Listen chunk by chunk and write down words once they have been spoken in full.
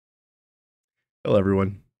Hello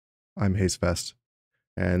everyone, I'm Hazefest,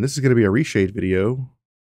 and this is going to be a ReShade video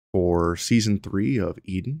for Season 3 of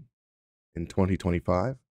Eden in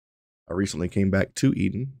 2025. I recently came back to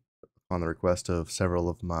Eden on the request of several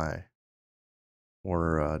of my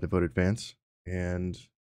more devoted fans, and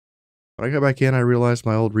when I got back in, I realized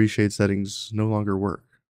my old ReShade settings no longer work.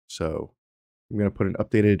 So I'm going to put an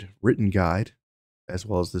updated written guide, as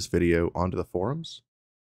well as this video, onto the forums,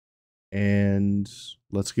 and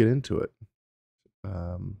let's get into it.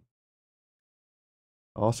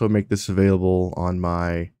 I'll also make this available on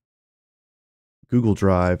my Google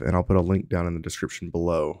Drive, and I'll put a link down in the description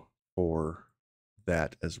below for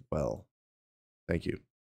that as well. Thank you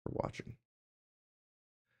for watching.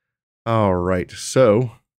 All right,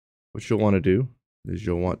 so what you'll want to do is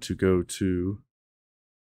you'll want to go to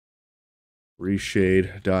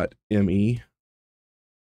reshade.me.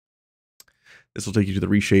 This will take you to the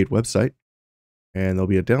ReShade website, and there'll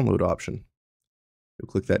be a download option. You'll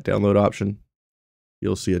click that download option.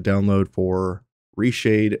 You'll see a download for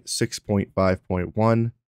ReShade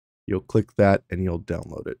 6.5.1. You'll click that and you'll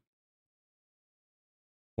download it.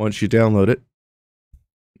 Once you download it,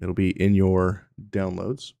 it'll be in your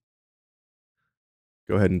downloads.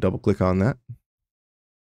 Go ahead and double click on that.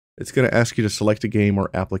 It's going to ask you to select a game or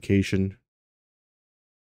application.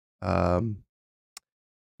 Dark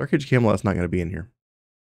Age Camelot's not going to be in here,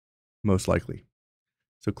 most likely.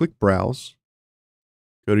 So click Browse.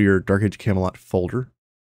 Go to your Dark Age Camelot folder.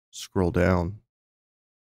 Scroll down.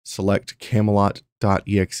 Select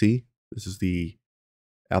Camelot.exe. This is the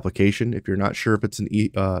application. If you're not sure if it's an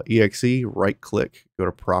exe, right click, go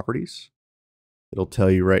to Properties. It'll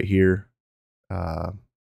tell you right here,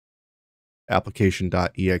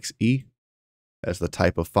 application.exe as the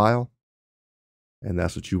type of file, and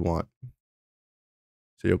that's what you want.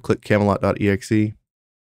 So you'll click Camelot.exe. You'll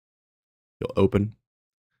open.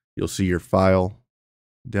 You'll see your file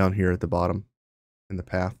down here at the bottom in the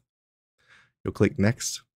path. You'll click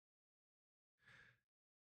Next.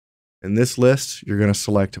 In this list, you're going to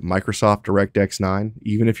select Microsoft DirectX 9.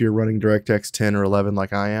 Even if you're running DirectX 10 or 11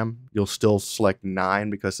 like I am, you'll still select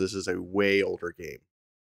 9 because this is a way older game.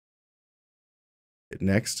 Hit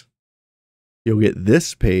Next. You'll get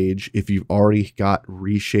this page if you've already got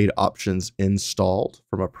ReShade options installed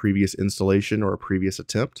from a previous installation or a previous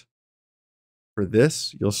attempt. For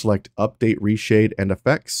this, you'll select Update ReShade and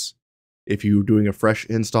Effects. If you're doing a fresh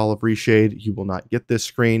install of ReShade, you will not get this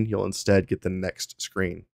screen. You'll instead get the next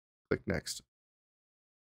screen. Click Next.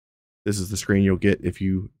 This is the screen you'll get if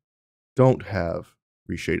you don't have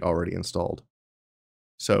ReShade already installed.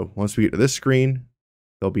 So once we get to this screen,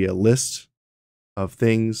 there'll be a list of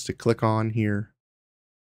things to click on here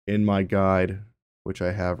in my guide, which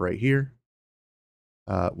I have right here.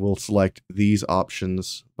 We'll select these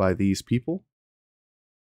options by these people.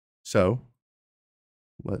 So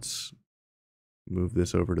let's move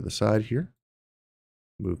this over to the side here.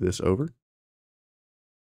 Move this over.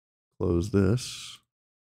 Close this.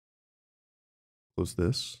 Close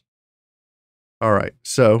this. All right,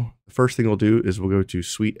 so the first thing we'll do is we'll go to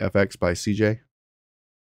Suite FX by CJ.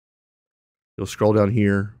 You'll scroll down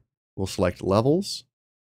here. We'll select Levels,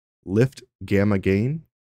 Lift Gamma Gain,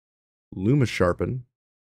 Luma Sharpen,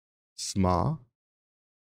 SMA,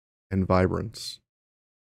 and Vibrance.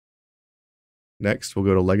 Next, we'll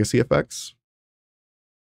go to Legacy Effects.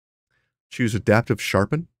 Choose Adaptive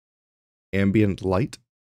Sharpen, Ambient Light,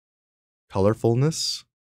 Colorfulness,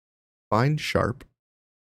 Fine Sharp.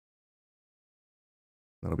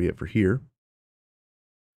 That'll be it for here.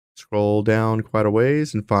 Scroll down quite a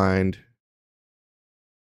ways and find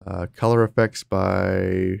Color Effects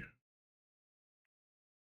by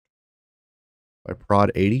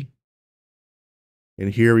Prod 80. And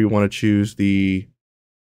here we want to choose the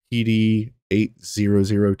PD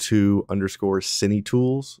 8002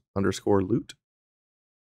 _CineTools _loot.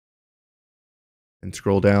 And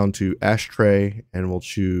scroll down to Ashtray, and we'll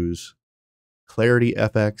choose Clarity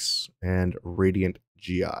FX and Radiant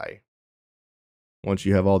GI. Once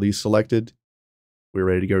you have all these selected, we're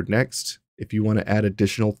ready to go next. If you want to add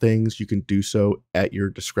additional things, you can do so at your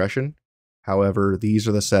discretion. However, these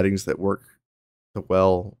are the settings that work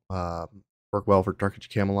well for Dark Age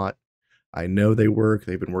Camelot. I know they work.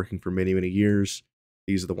 They've been working for many, many years.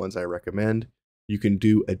 These are the ones I recommend. You can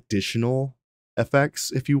do additional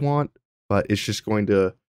effects if you want, but it's just going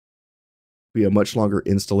to be a much longer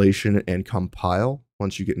installation and compile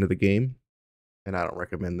once you get into the game. And I don't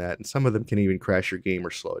recommend that. And some of them can even crash your game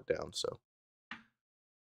or slow it down. So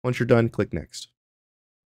once you're done, click Next.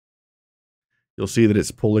 You'll see that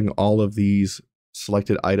it's pulling all of these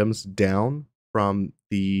selected items down from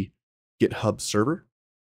the GitHub server.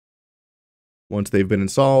 Once they've been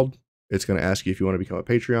installed, it's going to ask you if you want to become a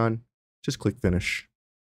Patreon. Just click finish.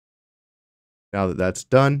 Now that that's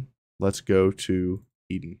done, let's go to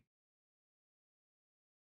Eden.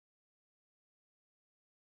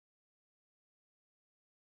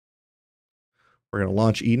 We're going to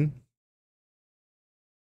launch Eden.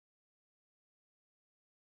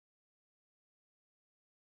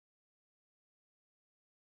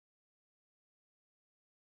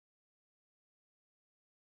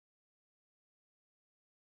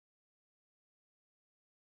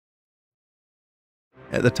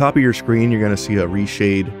 At the top of your screen, you're going to see a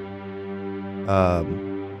ReShade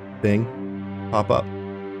thing pop up.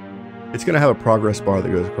 It's going to have a progress bar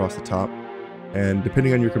that goes across the top, and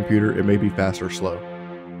depending on your computer, it may be fast or slow.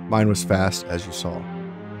 Mine was fast, as you saw.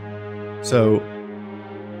 So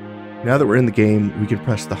now that we're in the game, we can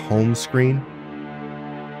press the home screen.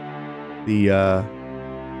 The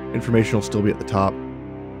information will still be at the top.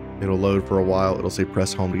 It'll load for a while. It'll say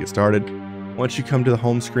press home to get started. Once you come to the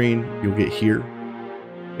home screen, you'll get here.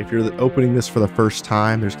 If you're opening this for the first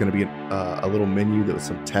time, there's going to be a little menu with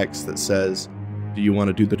some text that says, do you want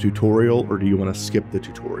to do the tutorial or do you want to skip the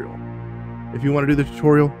tutorial? If you want to do the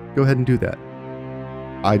tutorial, go ahead and do that.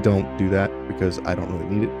 I don't do that because I don't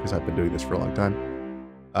really need it because I've been doing this for a long time.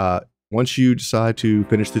 Once you decide to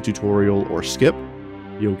finish the tutorial or skip,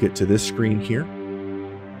 you'll get to this screen here.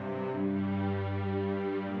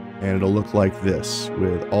 And it'll look like this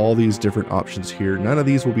with all these different options here. None of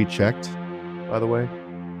these will be checked, by the way.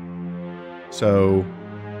 So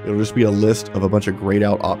it'll just be a list of a bunch of grayed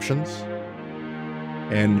out options.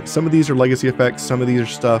 And some of these are legacy effects. Some of these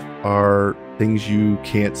stuff are things you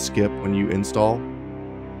can't skip when you install.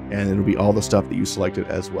 And it'll be all the stuff that you selected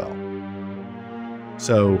as well.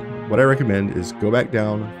 So what I recommend is go back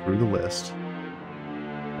down through the list.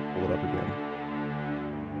 Pull it up again.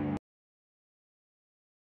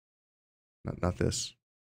 Not this.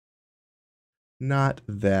 Not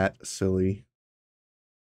that silly.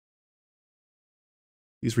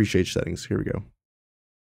 These ReShade settings. Here we go.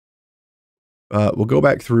 We'll go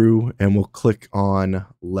back through and we'll click on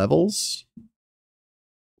levels,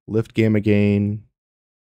 lift gamma gain,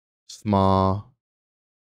 SMA,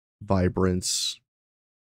 vibrance,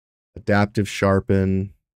 adaptive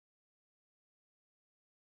sharpen,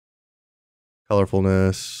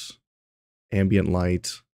 colorfulness, ambient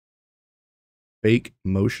light, fake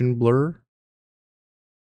motion blur,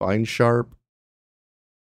 fine sharp.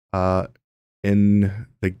 In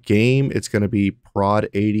the game, it's going to be prod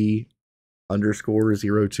 80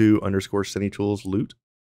 _02 _CineTools loot.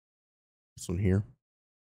 This one here.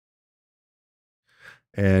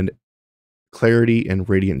 And clarity and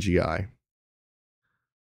radiant GI. So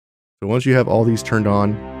once you have all these turned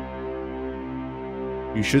on,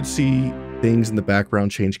 you should see things in the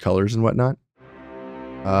background change colors and whatnot.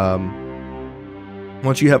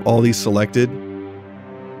 Once you have all these selected,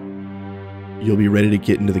 you'll be ready to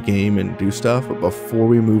get into the game and do stuff. But before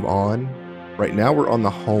we move on, right now we're on the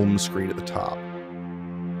home screen at the top.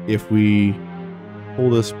 If we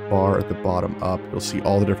pull this bar at the bottom up, you'll see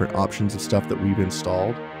all the different options of stuff that we've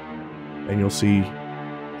installed. And you'll see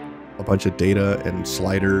a bunch of data and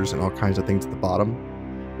sliders and all kinds of things at the bottom.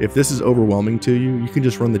 If this is overwhelming to you, you can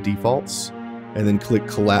just run the defaults and then click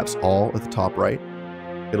collapse all at the top right.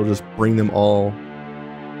 It'll just bring them all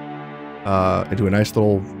into a nice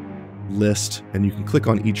little list, and you can click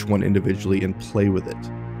on each one individually and play with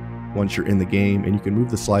it once you're in the game, and you can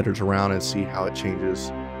move the sliders around and see how it changes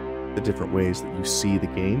the different ways that you see the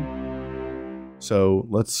game. So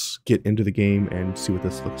let's get into the game and see what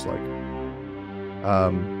this looks like.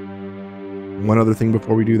 One other thing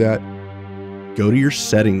before we do that, go to your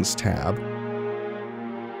settings tab.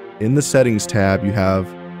 In the settings tab, you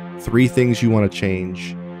have 3 things you want to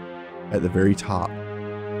change at the very top.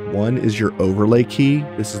 One is your overlay key.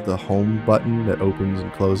 This is the home button that opens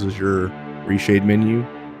and closes your ReShade menu.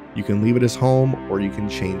 You can leave it as home or you can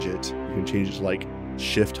change it. You can change it to like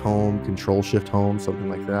shift home, control shift home, something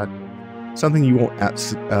like that. Something you won't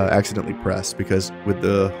accidentally press, because with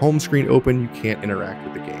the home screen open, you can't interact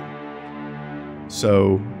with the game.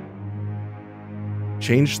 So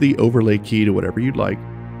change the overlay key to whatever you'd like.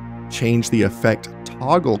 Change the effect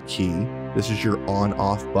toggle key. This is your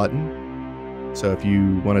on-off button. So if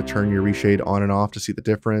you want to turn your ReShade on and off to see the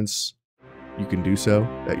difference, you can do so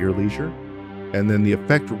at your leisure. And then the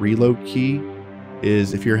effect reload key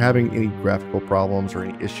is if you're having any graphical problems or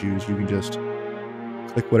any issues, you can just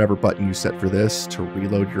click whatever button you set for this to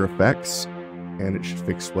reload your effects, and it should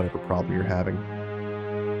fix whatever problem you're having.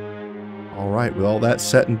 All right, with all that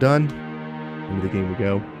set and done, into the game we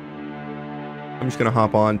go. I'm just going to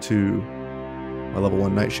hop on to my level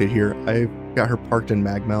 1 Nightshade here. I've got her parked in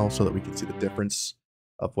Magmel so that we can see the difference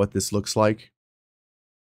of what this looks like.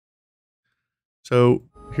 So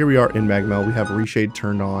here we are in Magmel. We have reshade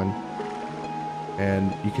turned on,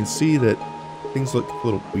 and you can see that things look a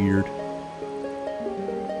little weird.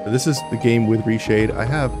 So this is the game with reshade. I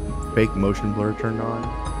have fake motion blur turned on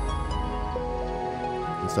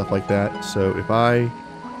and stuff like that. So if I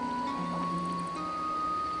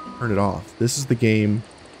turn it off, this is the game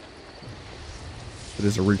that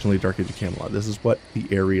is originally Dark Age of Camelot. This is what the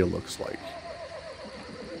area looks like.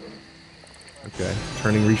 Okay,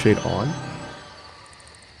 turning reshade on.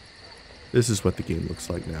 This is what the game looks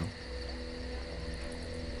like now.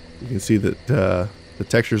 You can see that the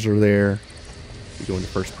textures are there. You go into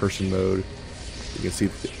first person mode. You can see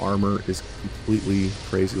that the armor is completely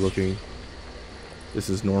crazy looking. This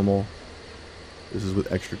is normal. This is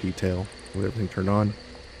with extra detail, with everything turned on.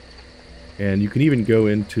 And you can even go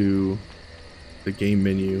into the game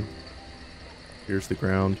menu. Here's the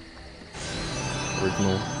ground.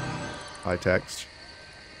 Original. High text.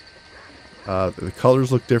 The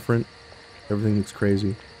colors look different. Everything looks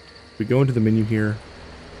crazy. If we go into the menu here,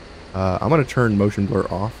 I'm going to turn motion blur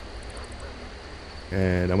off.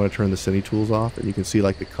 And I'm going to turn the Cine tools off, and you can see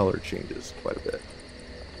like the color changes quite a bit.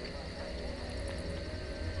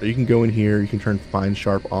 So you can go in here, you can turn fine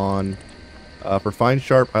sharp on. For fine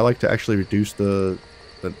sharp, I like to actually reduce the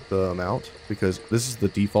amount, because this is the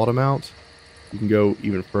default amount. You can go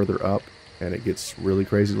even further up and it gets really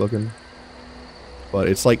crazy looking. But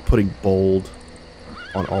it's like putting bold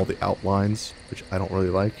on all the outlines, which I don't really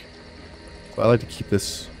like. So I like to keep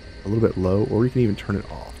this a little bit low, or you can even turn it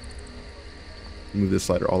off. Move this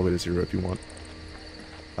slider all the way to 0 if you want.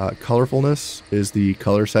 Colorfulness is the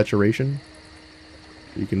color saturation.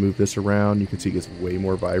 You can move this around. You can see it gets way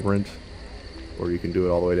more vibrant, or you can do it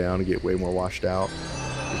all the way down and get way more washed out.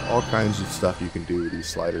 There's all kinds of stuff you can do with these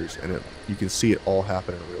sliders, and you can see it all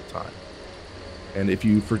happen in real time. And if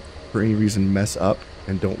you, for any reason, mess up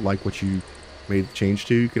and don't like what you made the change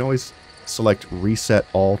to, you can always select reset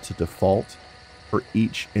all to default for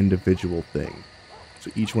each individual thing.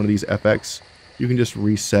 So each one of these FX, you can just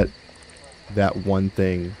reset that one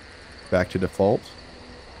thing back to default,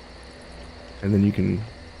 and then you can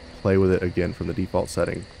play with it again from the default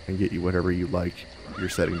setting and get you whatever you like your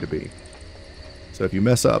setting to be. So if you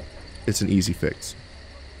mess up, it's an easy fix.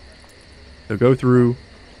 So go through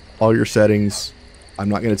all your settings. I'm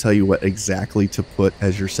not going to tell you what exactly to put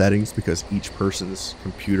as your settings, because each person's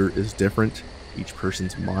computer is different. Each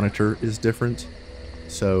person's monitor is different.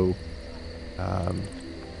 So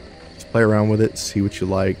just play around with it, see what you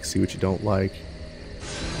like, see what you don't like.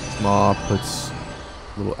 Sma puts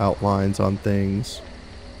little outlines on things,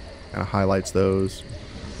 kind of highlights those.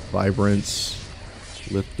 Vibrance,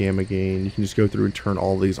 lift gamma gain. You can just go through and turn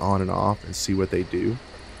all these on and off and see what they do,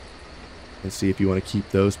 and see if you want to keep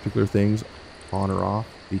those particular things on or off.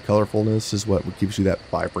 The colorfulness is what gives you that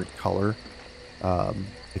vibrant color.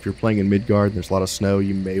 If you're playing in Midgard and there's a lot of snow,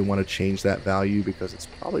 you may want to change that value because it's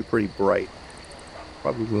probably pretty bright.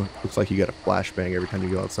 Probably looks like you got a flashbang every time you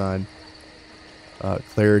go outside.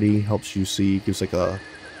 Clarity helps you see, gives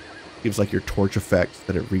like your torch effect,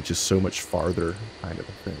 that it reaches so much farther, kind of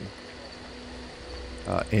a thing.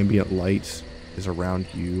 Ambient light is around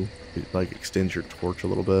you. It like extends your torch a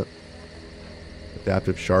little bit.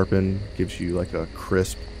 Adaptive sharpen gives you like a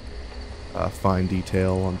crisp, fine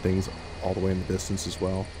detail on things all the way in the distance as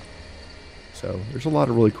well. So there's a lot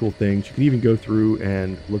of really cool things. You can even go through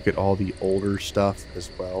and look at all the older stuff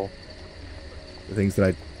as well. The things that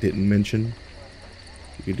I didn't mention.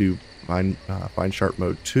 You can do fine sharp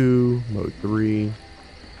mode 2, mode 3.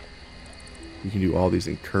 You can do all these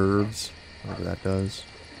in curves, whatever that does.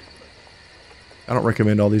 I don't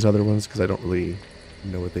recommend all these other ones because I don't really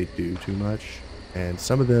know what they do too much. And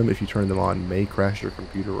some of them, if you turn them on, may crash your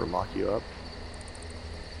computer or lock you up.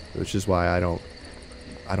 Which is why I don't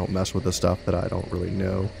mess with the stuff that I don't really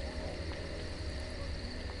know.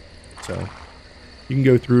 So you can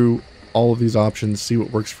go through all of these options, see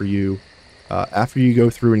what works for you. After you go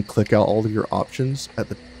through and click out all of your options, at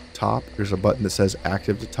the top there's a button that says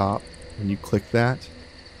active to top. When you click that,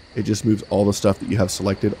 it just moves all the stuff that you have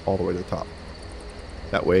selected all the way to the top.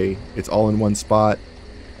 That way it's all in one spot,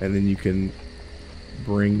 and then you can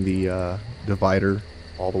bring the divider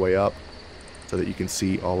all the way up so that you can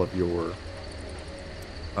see all of your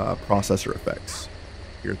processor effects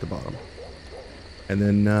here at the bottom. And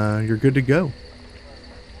then you're good to go.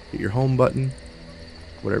 Hit your home button,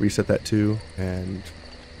 whatever you set that to, and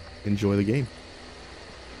enjoy the game.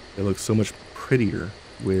 It looks so much prettier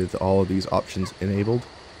with all of these options enabled,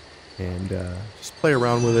 and just play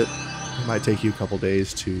around with it. It might take you a couple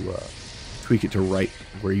days to tweak it to right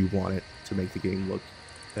where you want it to make the game look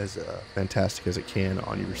as fantastic as it can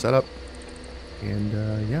on your setup.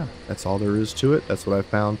 And yeah, that's all there is to it. That's what I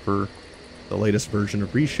found for the latest version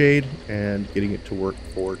of ReShade and getting it to work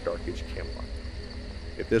for Dark Age Camelot.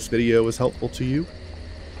 If this video was helpful to you,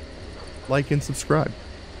 like and subscribe.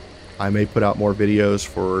 I may put out more videos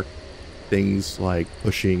for things like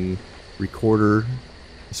pushing recorder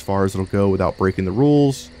as far as it'll go without breaking the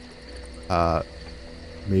rules.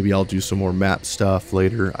 Maybe I'll do some more map stuff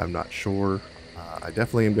later. I'm not sure. I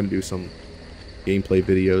definitely am going to do some gameplay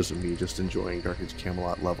videos of me just enjoying Dark Age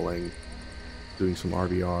Camelot, leveling, doing some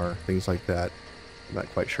RVR, things like that. I'm not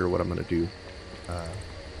quite sure what I'm going to do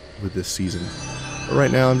with this season. But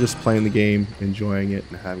right now I'm just playing the game, enjoying it,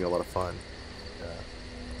 and having a lot of fun.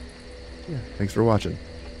 Yeah, thanks for watching.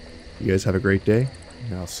 You guys have a great day,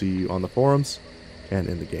 and I'll see you on the forums and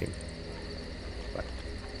in the game.